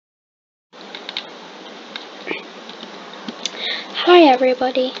Hi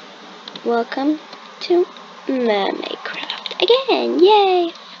everybody, welcome to Mermaidcraft again,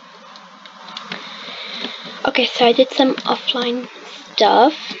 yay! Okay, so I did some offline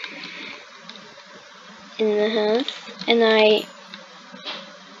stuff in the house, and I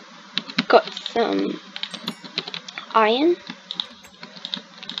got some iron.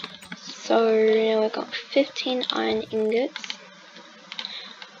 So now I got 15 iron ingots.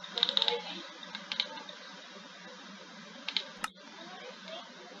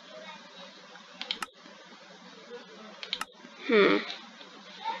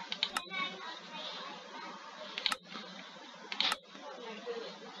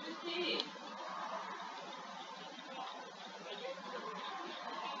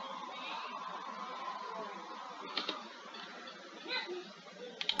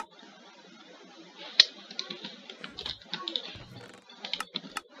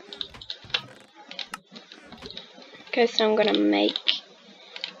 Okay, so I'm gonna make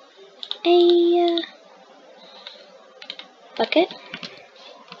a bucket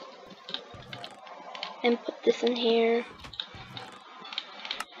and put this in here.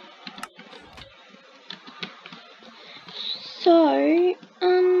 So,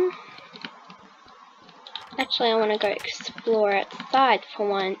 actually I want to go explore outside for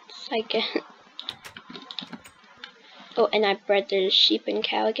once, I guess. Oh, and I bred the sheep and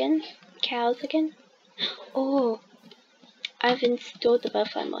cows again. Oh, I've installed the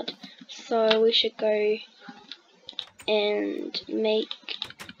butterfly mod, so we should go and make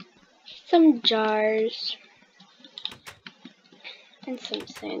some jars and some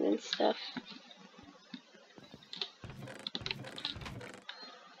sand and stuff.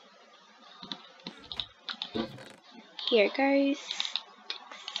 Here goes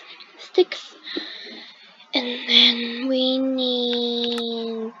sticks, and then we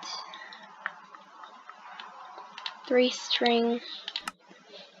need 3 string.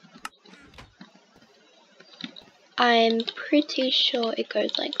 I'm pretty sure it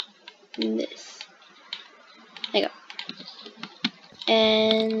goes like this. There you go.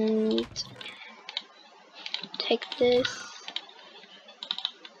 And take this.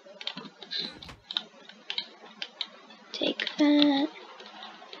 Take that.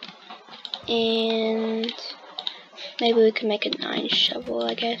 And maybe we can make an iron shovel,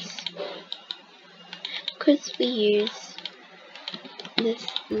 I guess. Because we use this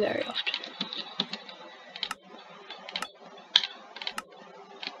very often.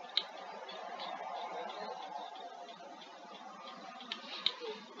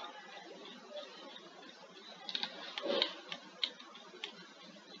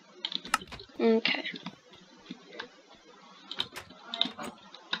 Okay.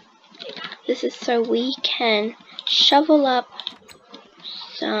 This is so we can shovel up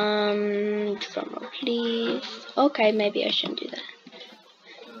some drumroll, please. Okay, maybe I shouldn't do that.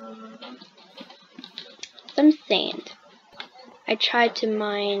 Some sand. I tried to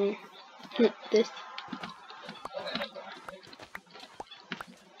mine this.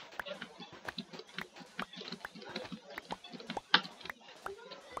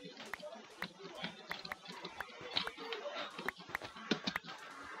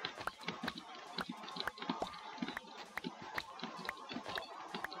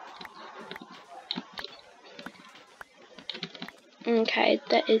 Okay,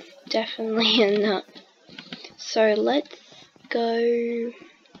 that is definitely enough. So let's go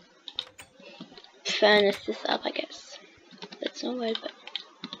furnace this up, I guess. That's no word, but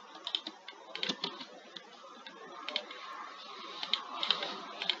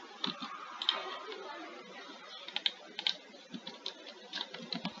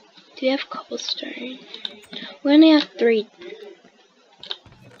do you have cobblestone? We only have 3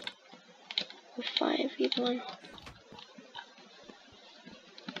 or 5, either one.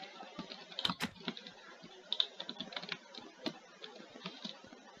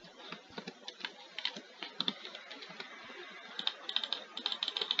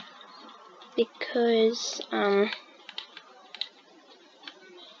 Because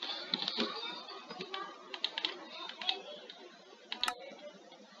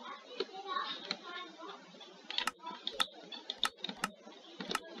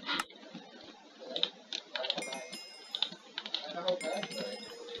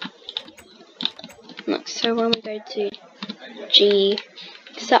look, so when we go to G,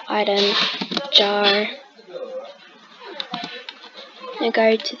 set item, jar, you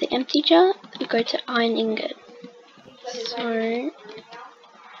go to the empty jar, you go to iron ingot. So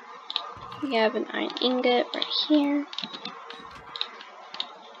we have an iron ingot right here.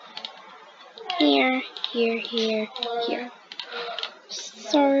 Here, here, here, here.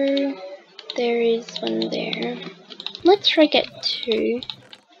 So there is one there. Let's try get 2.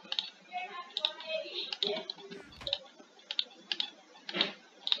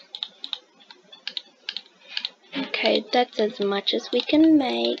 Okay, that's as much as we can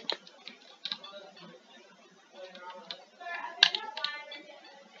make.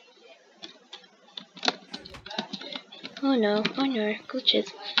 Oh no,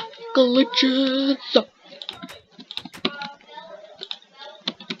 glitches. Glitches!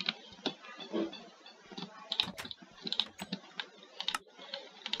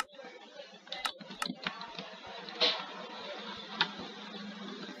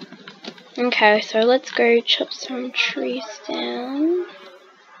 Okay, so let's go chop some trees down.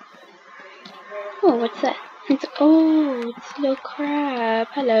 Oh, what's that? It's a little crab.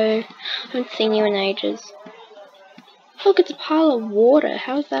 Hello. I haven't seen you in ages. Look, it's a pile of water.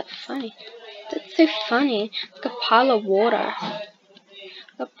 How is that funny? That's so funny. Like a pile of water.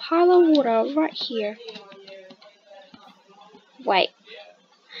 A pile of water right here. Wait.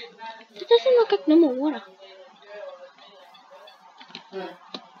 That doesn't look like normal water.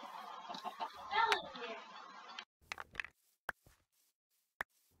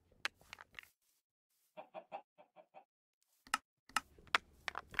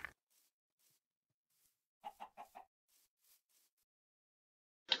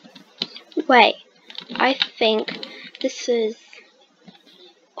 Wait. I think this is...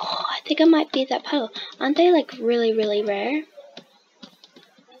 Oh, I think it might be that puddle. Aren't they like really, really rare?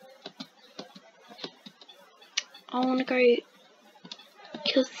 I want to go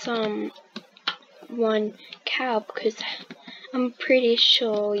kill one cow because I'm pretty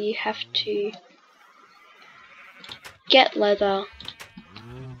sure you have to get leather.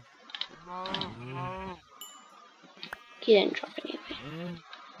 He didn't drop anything.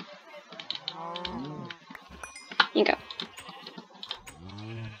 Here you go.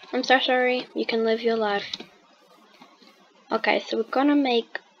 I'm so sorry. You can live your life. Okay, so we're gonna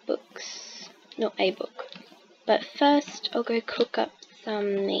make books. Not a book. But first, I'll go cook up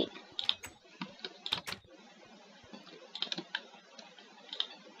some meat.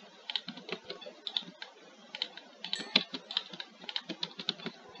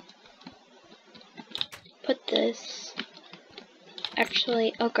 Put this.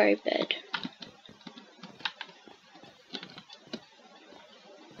 Actually, I'll go bed.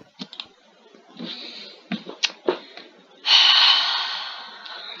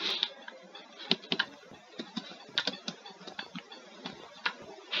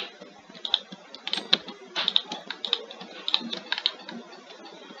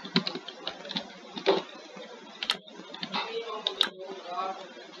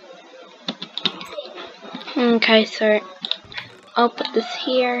 Okay, so I'll put this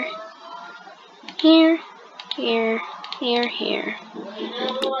here, here, here, here, here.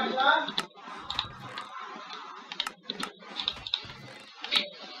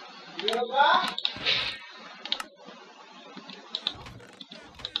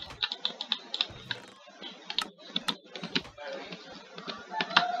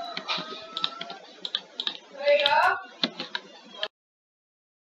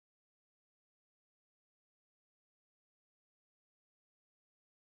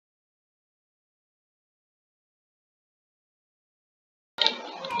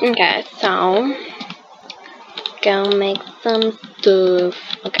 Okay, so go make some stuff.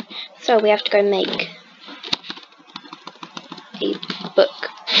 Okay, so we have to go make a book.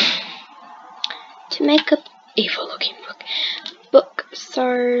 To make a evil looking book.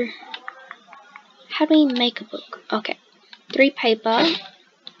 So how do we make a book? Okay, 3 paper.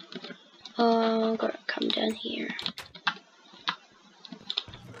 Oh, gotta come down here.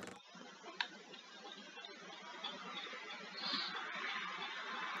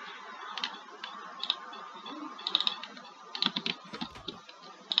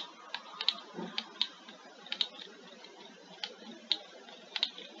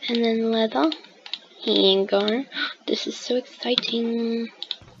 And then leather. Here you go. This is so exciting.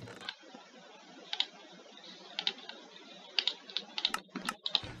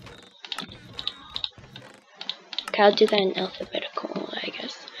 Okay, I'll do that in alphabetical, I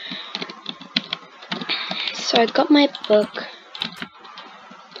guess. So I got my book.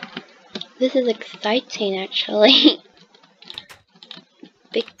 This is exciting actually.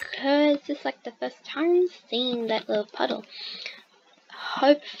 Because it's like the first time seeing that little puddle.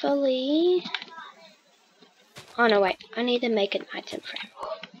 Hopefully... Oh no, wait. I need to make an item frame.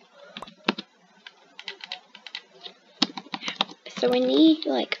 So we need,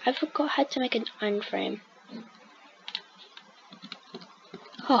 like, I forgot how to make an iron frame.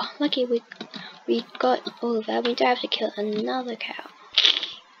 Oh, lucky we got all of that. We don't have to kill another cow.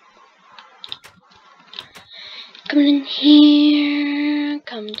 Come in here.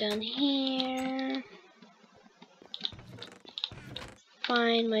 Come down here.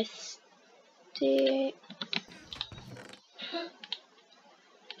 Find my stick.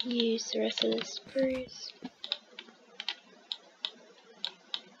 Use the rest of the spruce.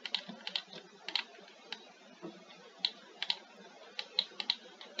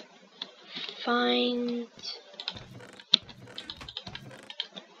 Find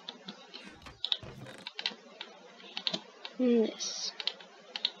this.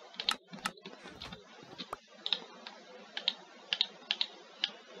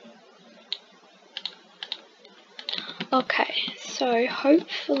 Okay, so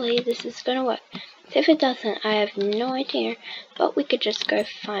hopefully this is gonna work. If it doesn't, I have no idea, but we could just go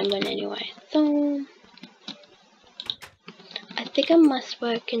find one anyway. So I think it must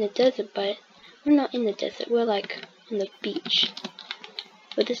work in the desert, but we're not in the desert, we're like on the beach.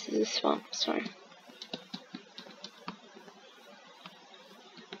 But this is a swamp, so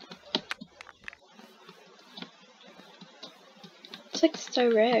it's like so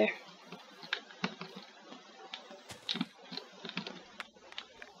rare.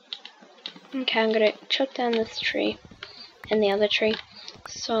 Okay, I'm gonna chop down this tree and the other tree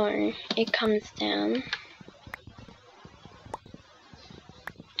so it comes down.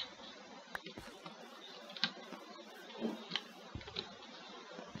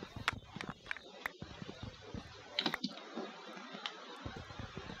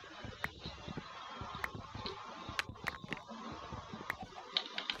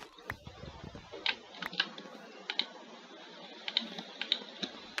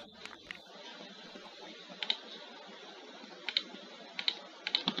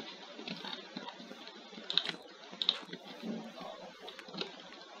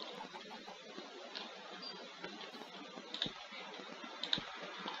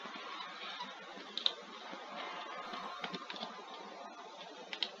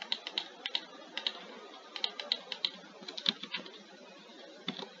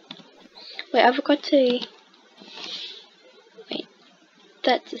 Wait, I forgot to... Wait,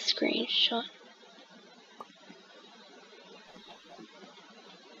 that's a screenshot.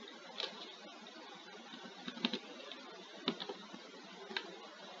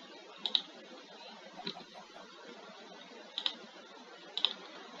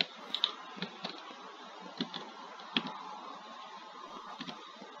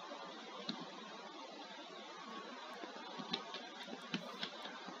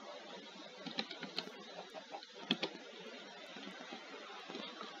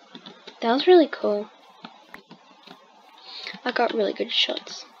 That was really cool. I got really good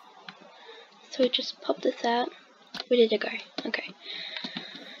shots. So we just pop this out. Where did it go? Okay.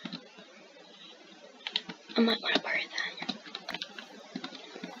 I might want to borrow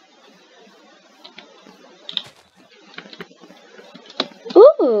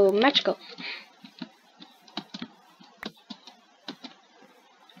that. Ooh, magical.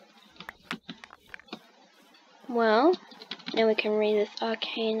 Well, now we can read this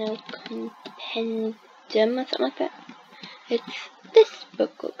Arcana Compendium or something like that. This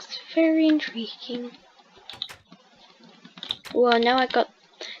book looks very intriguing. Well, now I got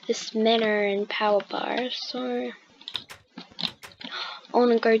this manor and power bar, so I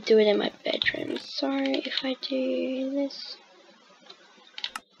want to go do it in my bedroom. So if I do this,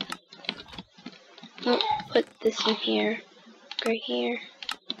 oh, put this in here, go here,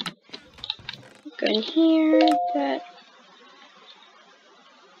 go in here, that.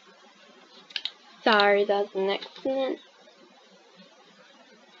 Sorry, that was an accident.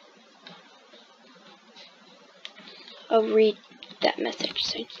 I'll read that message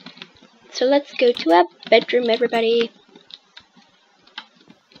soon. So let's go to our bedroom, everybody.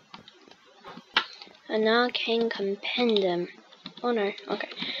 An arcane compendium. Oh no, okay.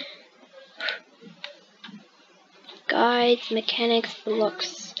 Guides, mechanics,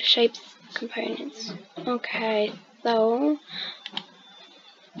 blocks, shapes, components. Okay, so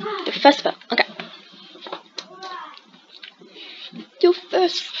the first spell. Okay. Your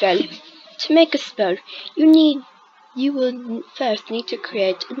first spell. To make a spell, you will first need to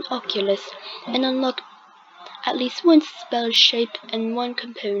create an oculus and unlock at least one spell shape and one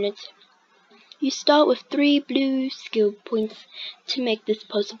component. You start with 3 blue skill points to make this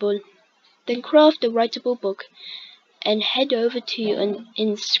possible. Then craft a writable book and head over to an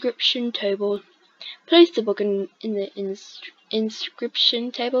inscription table. Place the book in the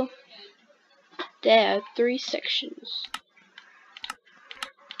inscription table. There are 3 sections.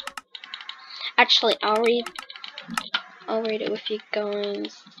 Actually, I'll read it with you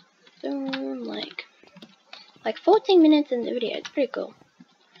guys soon, like 14 minutes in the video. It's pretty cool.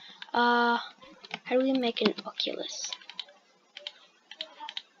 How How do we make an oculus?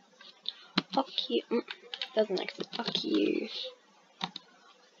 Doesn't exist. Oculus.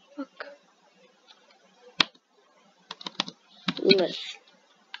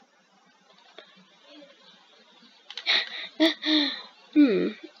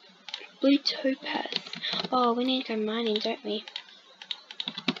 Blue topaz. Oh, we need to go mining, don't we?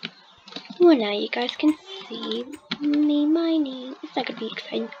 Well, now you guys can see me mining. It's not gonna be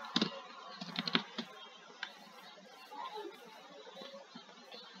exciting.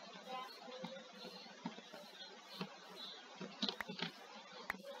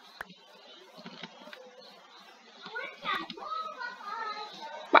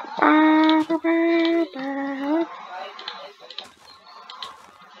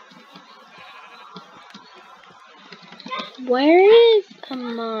 Where is a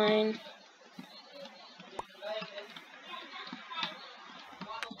mine?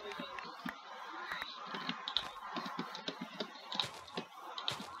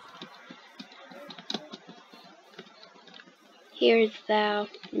 Here is thou.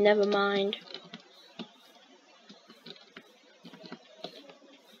 Never mind.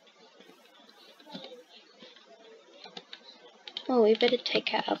 Oh, we better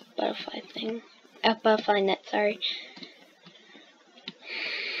take out our butterfly thing. Our butterfly net, sorry.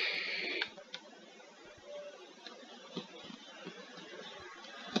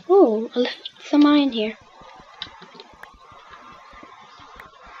 Oh, I left some iron here.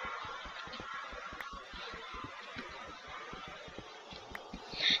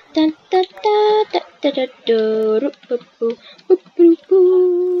 Dun, dun, dun, dun, dun, dun, dun,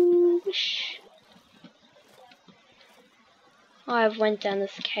 oh, I went down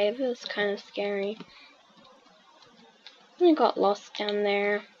this cave. It was kind of scary. I got lost down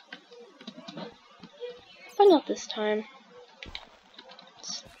there. But not this time.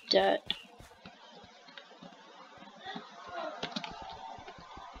 It's dirt.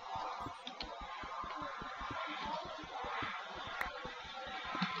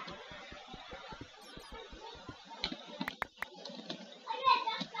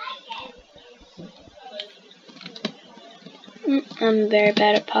 I'm very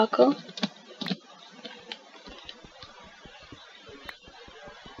bad at parkour.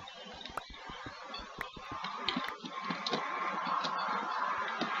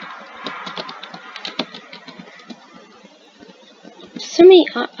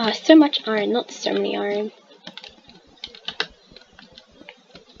 So much iron, not so many iron.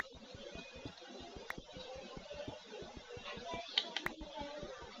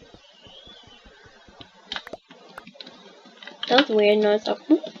 That was a weird noise.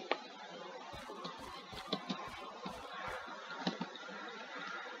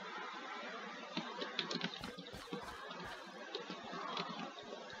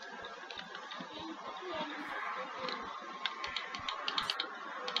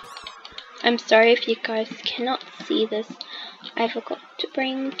 I'm sorry if you guys cannot see this. I forgot to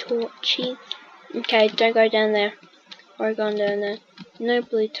bring torches. Okay, don't go down there. Or go down there. No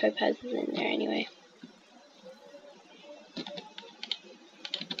blue topazes in there anyway.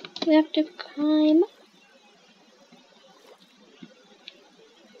 We have to climb.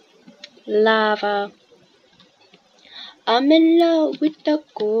 Lava. I'm in love with the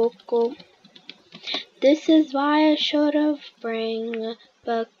cocoa. This is why I should have bring a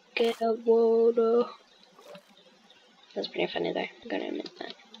bucket of water. That's pretty funny though. I'm gonna admit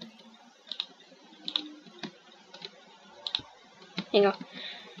that. Hang on.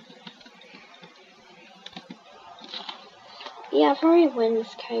 Yeah, I've already went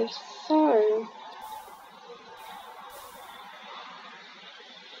this cave, so...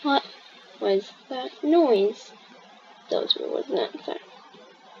 What was that noise? That was weird, wasn't it? So...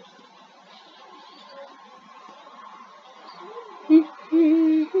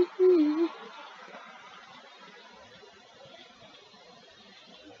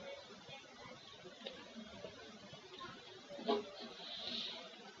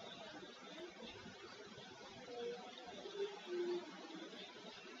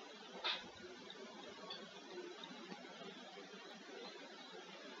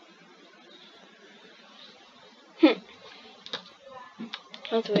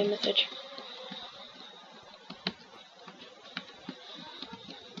 That was a weird message.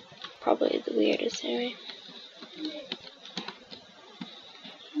 Probably the weirdest anyway.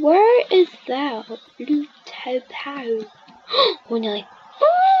 Where is that blue topaz? Oh, nearly.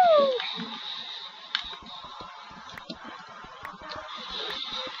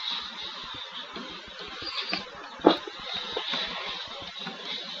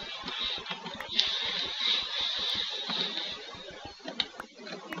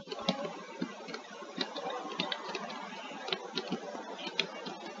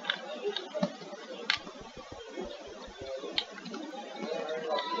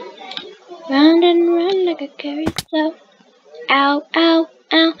 like a carousel. Ow, ow,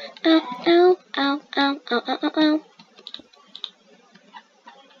 ow, ow, ow, ow, ow, ow, ow, ow, ow.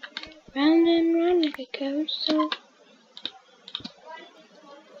 Round and round like a carousel.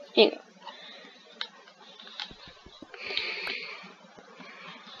 Here you go.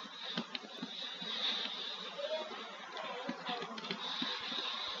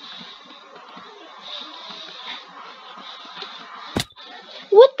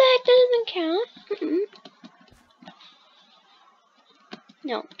 What the heck? That doesn't count?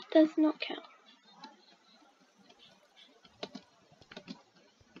 No, does not count.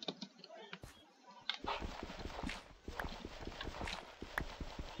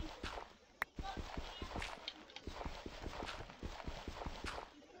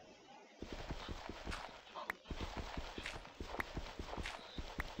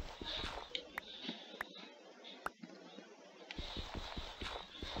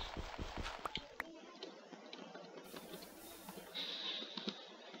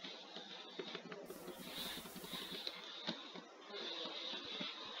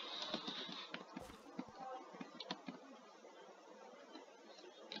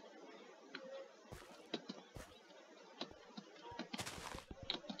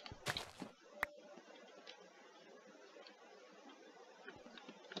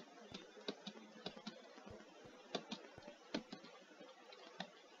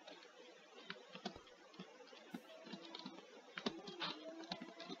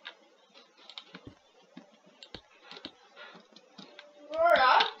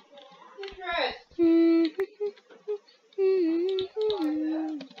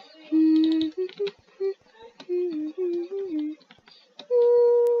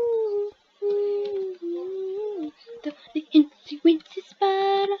 The incy wincy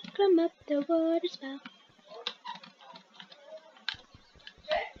spider climb up the water spout.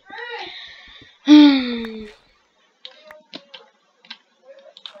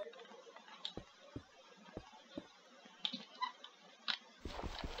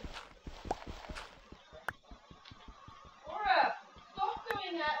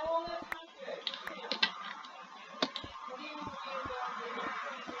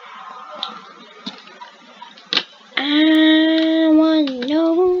 I want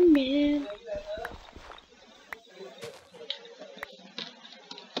no man.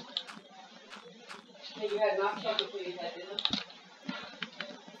 You had enough chocolate for you had dinner?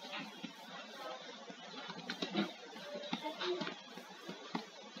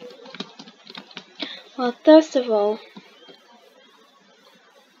 Well, first of all,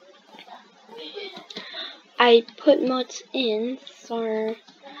 I put mods in, so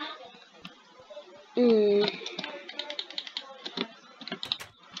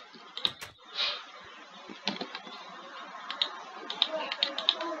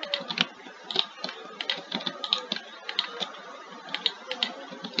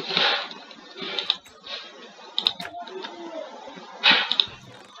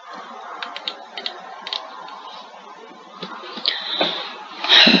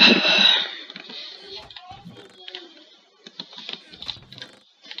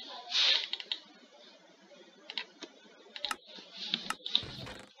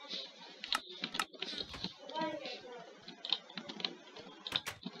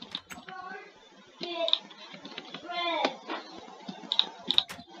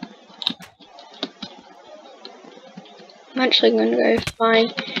I'm actually gonna go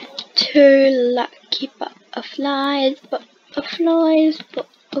find 2 lucky butterflies, butterflies,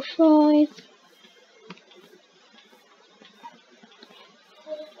 butterflies.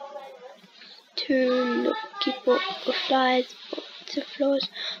 Two lucky butterflies, butterflies,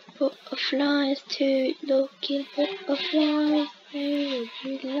 butterflies, 2 lucky butterflies,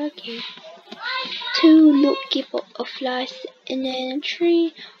 very lucky. 2 lucky butterflies sitting in a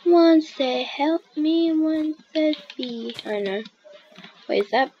tree. One said help me, one said be. I know. Wait,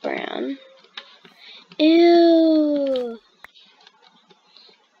 is that brown? Ew.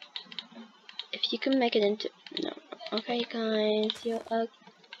 If you can make it into... No. Okay, guys, you're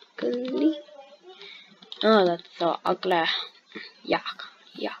ugly. Oh, that's so ugly. Yuck.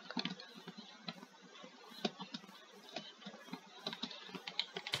 Yuck.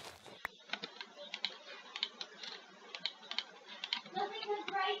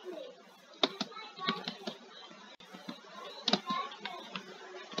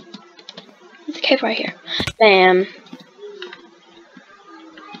 There's a cave right here. Bam.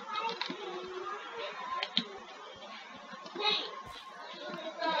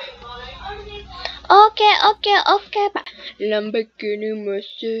 Okay, bye. Lamborghini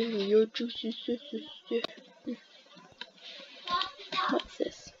Mercedes, your juicy sister. What's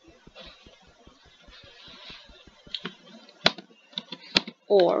this?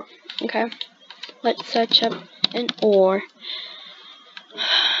 ore. Okay, let's search up an ore.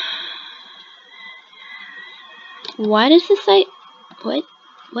 Why does this say what?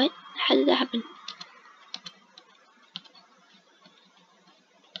 What? How did that happen?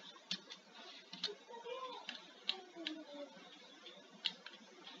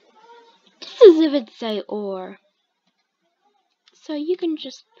 This is if it say ore. So you can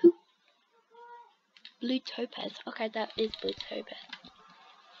just poop. Blue topaz. Okay, that is blue topaz.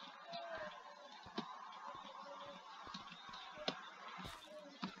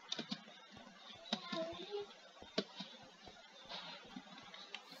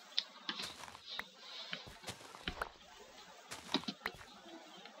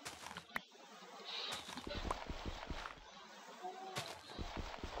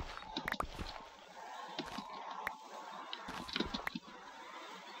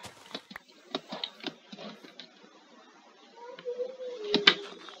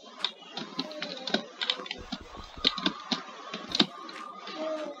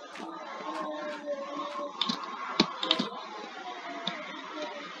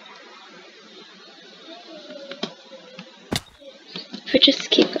 If we just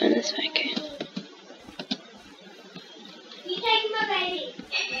keep going this way, okay. You taking my baby?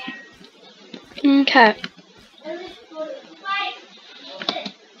 Okay.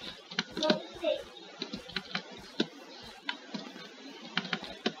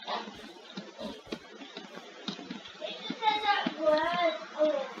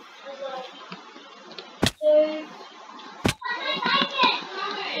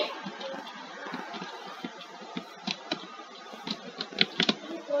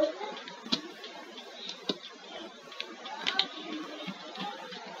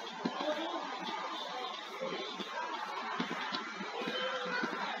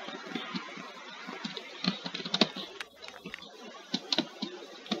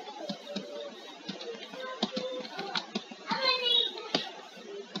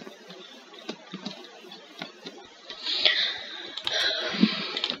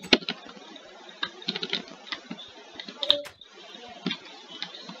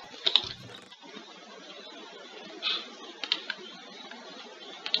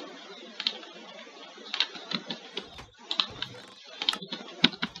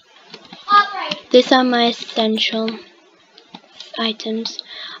 These are my essential items.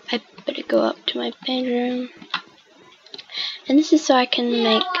 I better go up to my bedroom. And this is so I can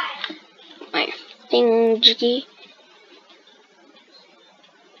make my thingy.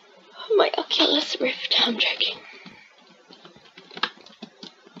 My Oculus Rift. I'm joking.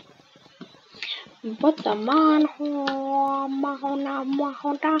 What the mahuda.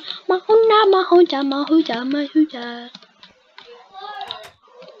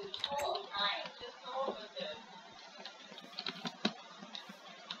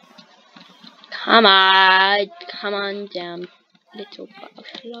 Come on down, little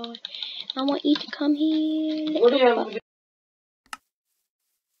butterfly. I want you to come here, little butterfly.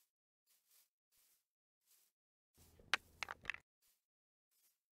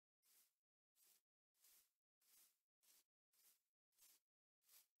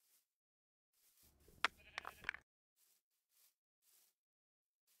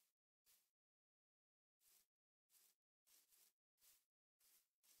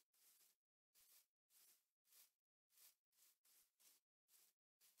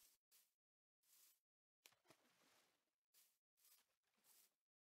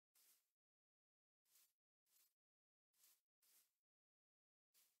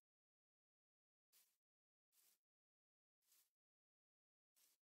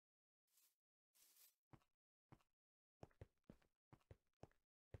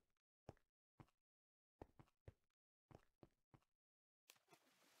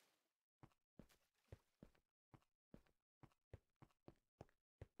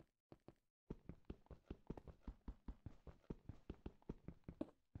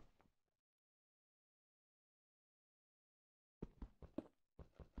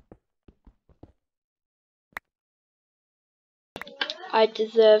 I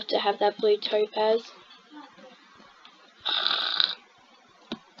deserve to have that blue topaz.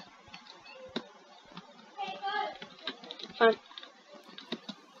 Fine.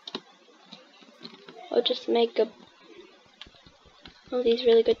 I'll just make all these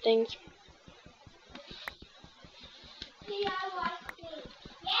really good things.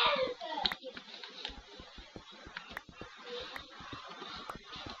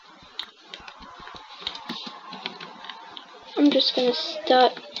 I'm just gonna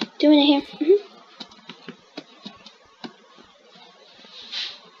start doing it here.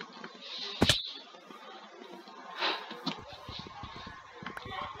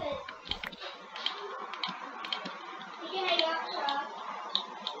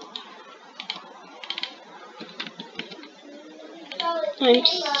 I'm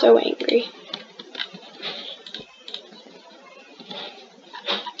so angry.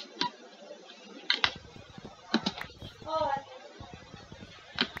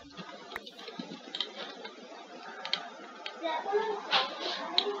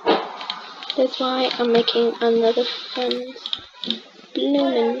 That's why I'm making another friend.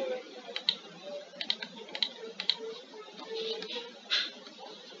 Bloomin'.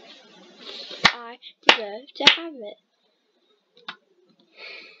 I deserve to have it.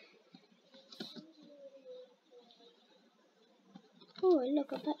 Oh,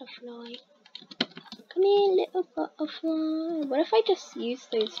 look, a butterfly. Come here, little butterfly. What if I just use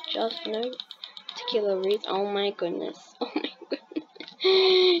those jars for no particular reason? Oh my goodness. Oh my goodness.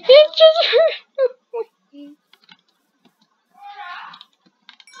 It's just hurt.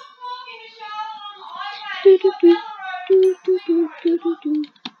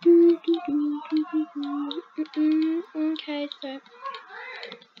 Okay, so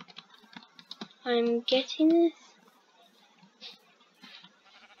I'm getting this.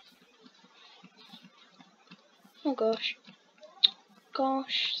 Oh gosh.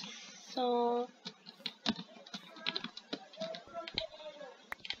 So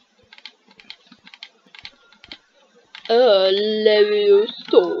level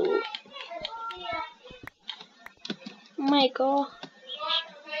store. Oh my god.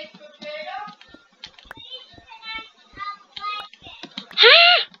 Ha!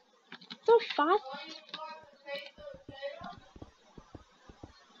 So fast.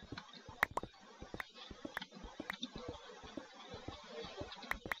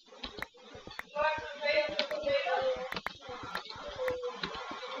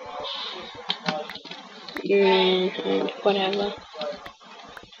 Man, whatever.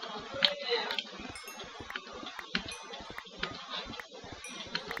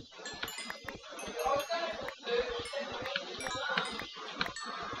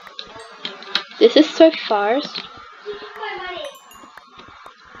 This is so fast.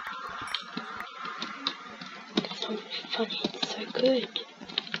 It's so funny. It's so good.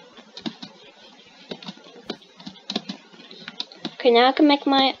 Okay, now I can make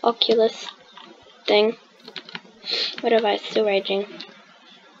my Oculus thing. What have I still raging?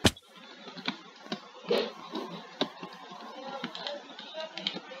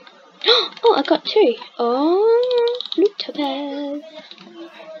 Oh, I got two. Oh, blue topaz.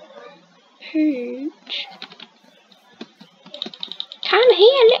 Huge. Come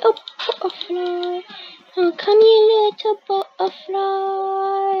here, little butterfly. Oh, come here, little butterfly.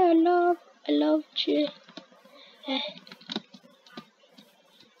 I love you. You're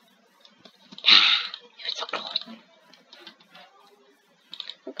so close.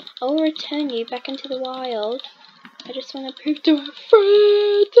 I'll return you back into the wild. I just want to prove to my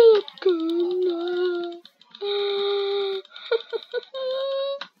friend that I'm gonna.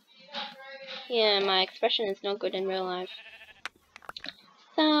 Yeah, my expression is not good in real life.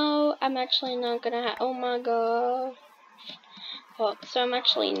 So, I'm actually not gonna have. Oh my god. Well, so I'm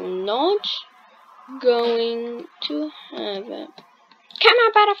actually not going to have it. Come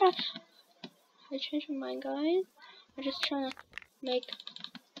on, butterfly! I changed my mind, guys. I'm just trying to make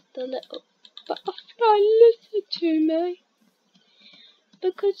the little butterfly listen to me.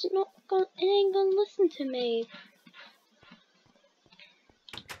 Because it ain't gonna listen to me.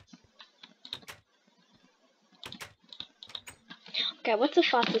 Okay, what's the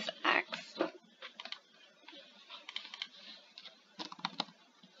fastest axe?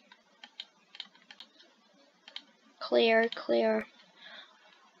 Clear.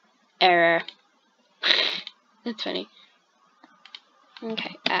 Error. That's funny.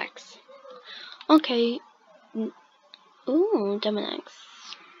 Okay, axe. Okay. Ooh, diamond axe.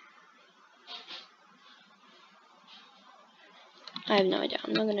 I have no idea.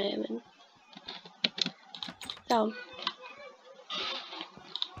 I'm not gonna even. So.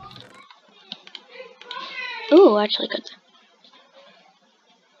 Ooh, actually good.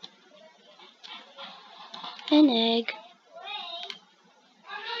 An egg.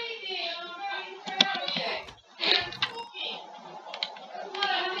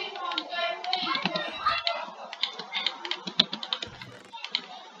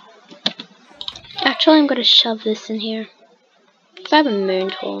 Actually, I'm gonna shove this in here. I have a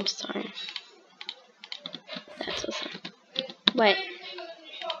moon tool, sorry. That's awesome. Wait.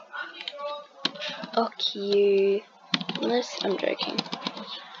 Okay. Unless I'm joking. 1,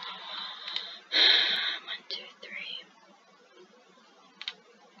 2, 3.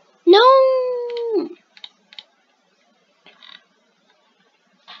 No!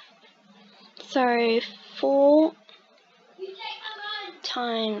 So 4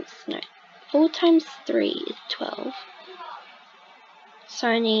 times 3 is 12. So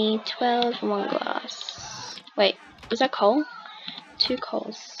I need 12 and 1 glass. Wait, is that coal? 2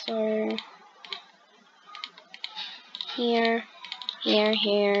 coals. So here, here,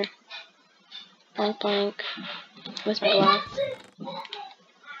 here. Blank, blank. Where's my glass?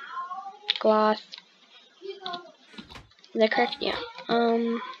 Glass. Is that correct? Yeah.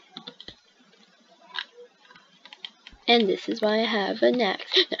 And this is why I have an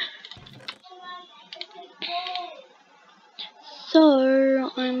axe.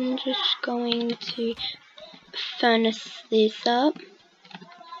 So I'm just going to furnace this up.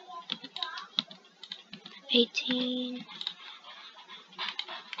 18.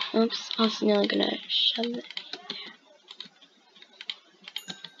 Oops, I was nearly gonna shove it.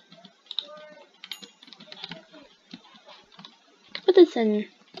 Put this in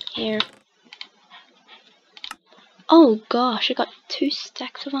here. Oh gosh, I got 2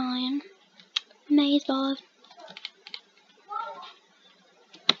 stacks of iron. Amazing.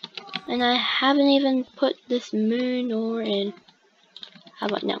 And I haven't even put this moon ore in. How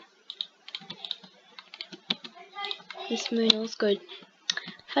about now? This moon ore's good.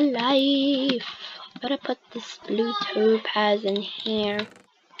 For life. Better put this blue topaz in here.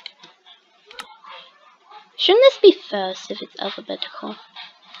 Shouldn't this be first if it's alphabetical?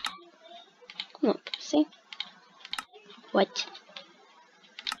 Look, see? What?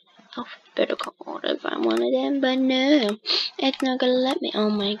 Alphabetical order if I wanted them, but no. It's not gonna let me. Oh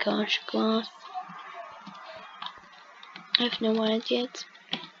my gosh, glass. I have no idea.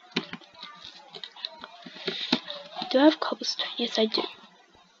 Do I have cobblestone? Yes, I do.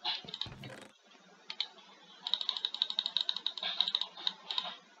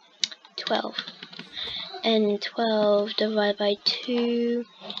 And 12 divided by 2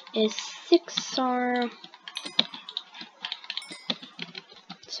 is 6, so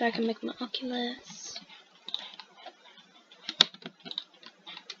I can make my oculus.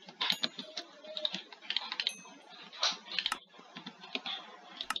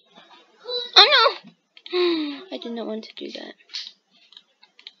 Oh no! I did not want to do that.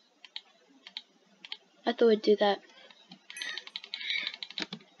 I thought I'd do that.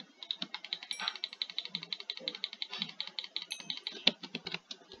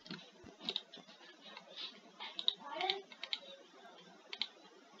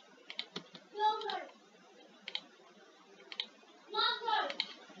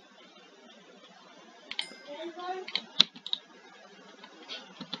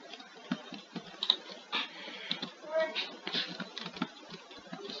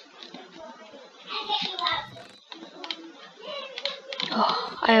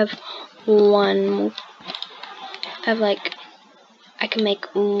 Oh, I have one more. I can make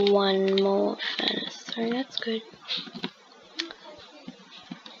one more furnace, so that's good.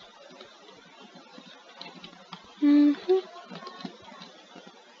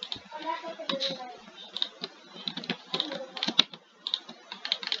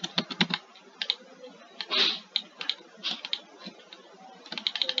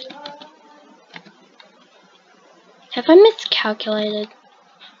 Have I miscalculated?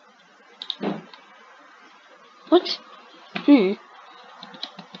 What? Didn't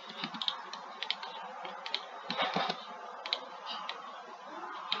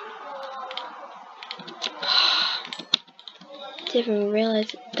even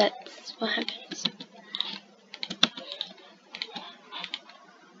realize that's what happens.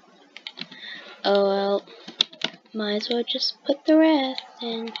 Oh well, might as well just put the rest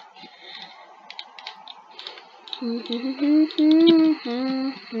in. In my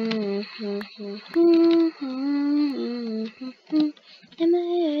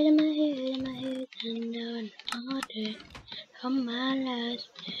head, and on order on my last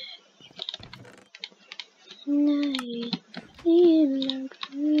night.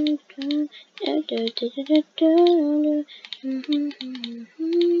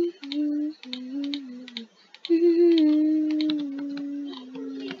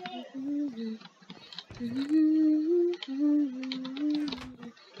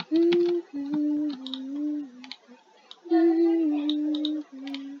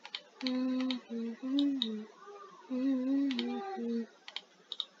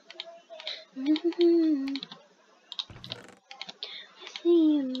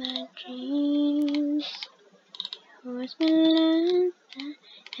 See in my dreams, was my last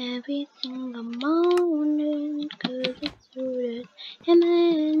every single morning, 'cause it's rooted in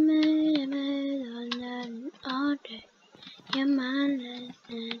my all night, all day. You're my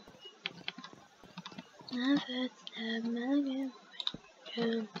lesson, my first step, my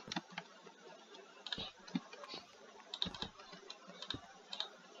gift.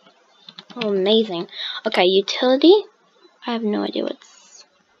 Oh, amazing. Okay, utility. I have no idea what's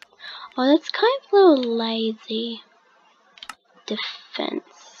Oh, that's kind of a little lazy.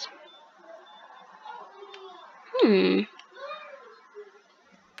 Defense. It's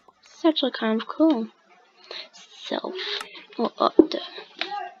actually kind of cool. Self. Or order.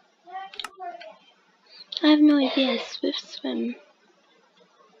 I have no idea. Swift swim.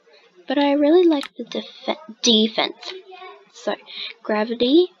 But I really like the defense. So,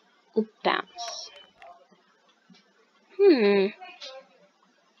 gravity or bounce.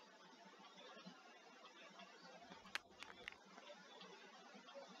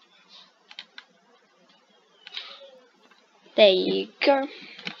 There you go.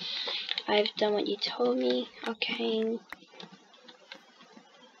 I've done what you told me. Okay.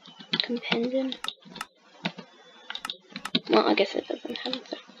 Compendium. Well, I guess it doesn't have it.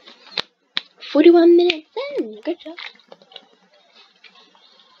 So. 41 minutes in. Good job.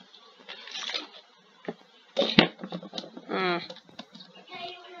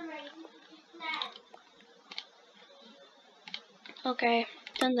 Okay,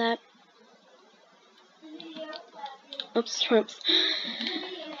 done that. Oops.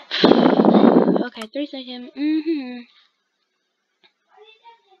 Okay, 3 seconds.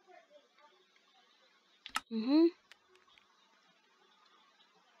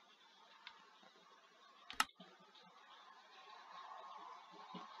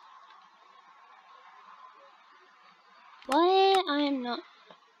 What? I am not.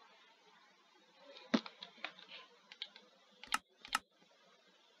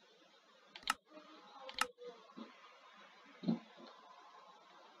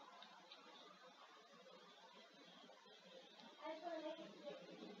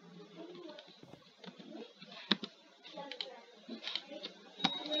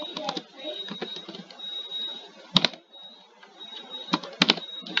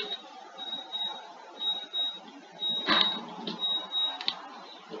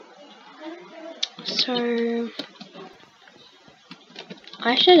 So,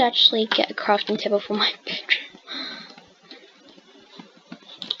 I should actually get a crafting table for my bedroom.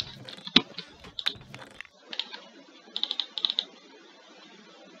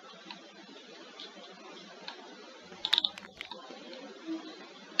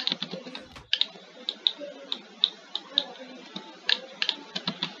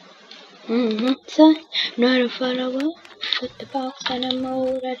 So, not a follower. Put the box and a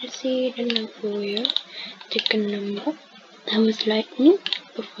mold at the seed in the foyer. Take a number. I was lightning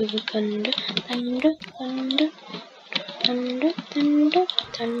before the thunder. Thunder, thunder, thunder, thunder,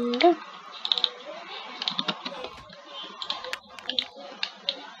 thunder.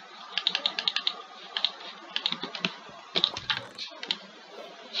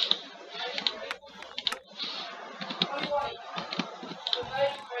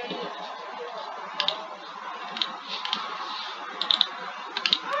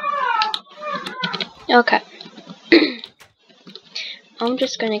 Okay. I'm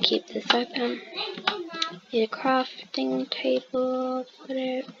just gonna keep this open. Need a crafting table. Put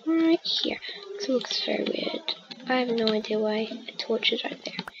it right here. Because it looks very weird. I have no idea why a torch is right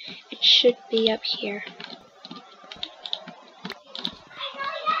there. It should be up here.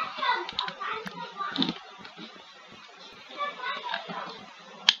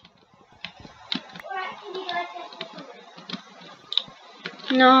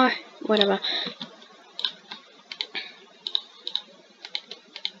 No, whatever.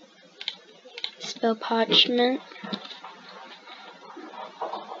 Spell parchment.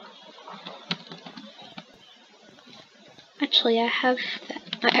 Actually, I have that.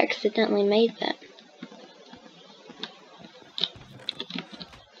 I accidentally made that.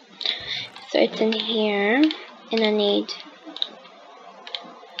 So it's in here, and I need,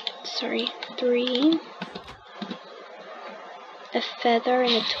 3, a feather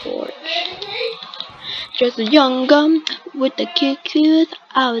and a torch. Just a young gun with a kick fuse.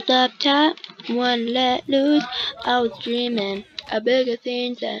 I was uptight, wanna let loose. I was dreaming of bigger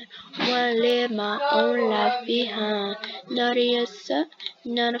things and wanna live my own life behind. Not a yes sir,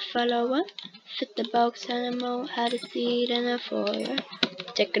 not a follower. Fit the box animal, had a seat in a foyer.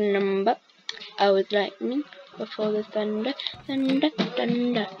 Take a number. I was lightning before the thunder, thunder,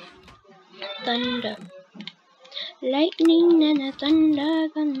 thunder, thunder. Lightning and a thunder,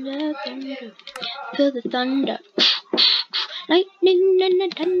 thunder, thunder. Feel the thunder. Lightning and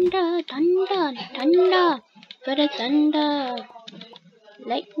a thunder, thunder, thunder. Feel the thunder.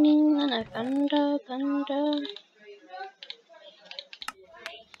 Lightning and a thunder, thunder.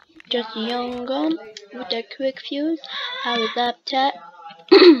 Just a young gun with a quick fuse. I was uptight,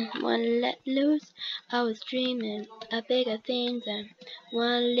 wanna let loose. I was dreaming of bigger things and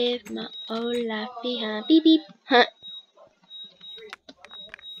wanna live my own life behind. Beep beep. Huh.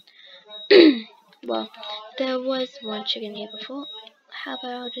 Well, there was one chicken here before. How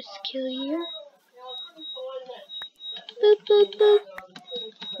about I'll just kill you? Boop, boop, boop.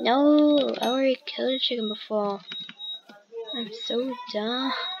 No, I already killed a chicken before. I'm so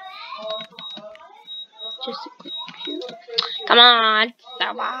dumb. Just a quick shoot. Come on,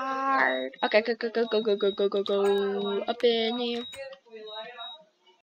 so hard. Okay, go, go, go, go, go, go, go, go, go. Up in here.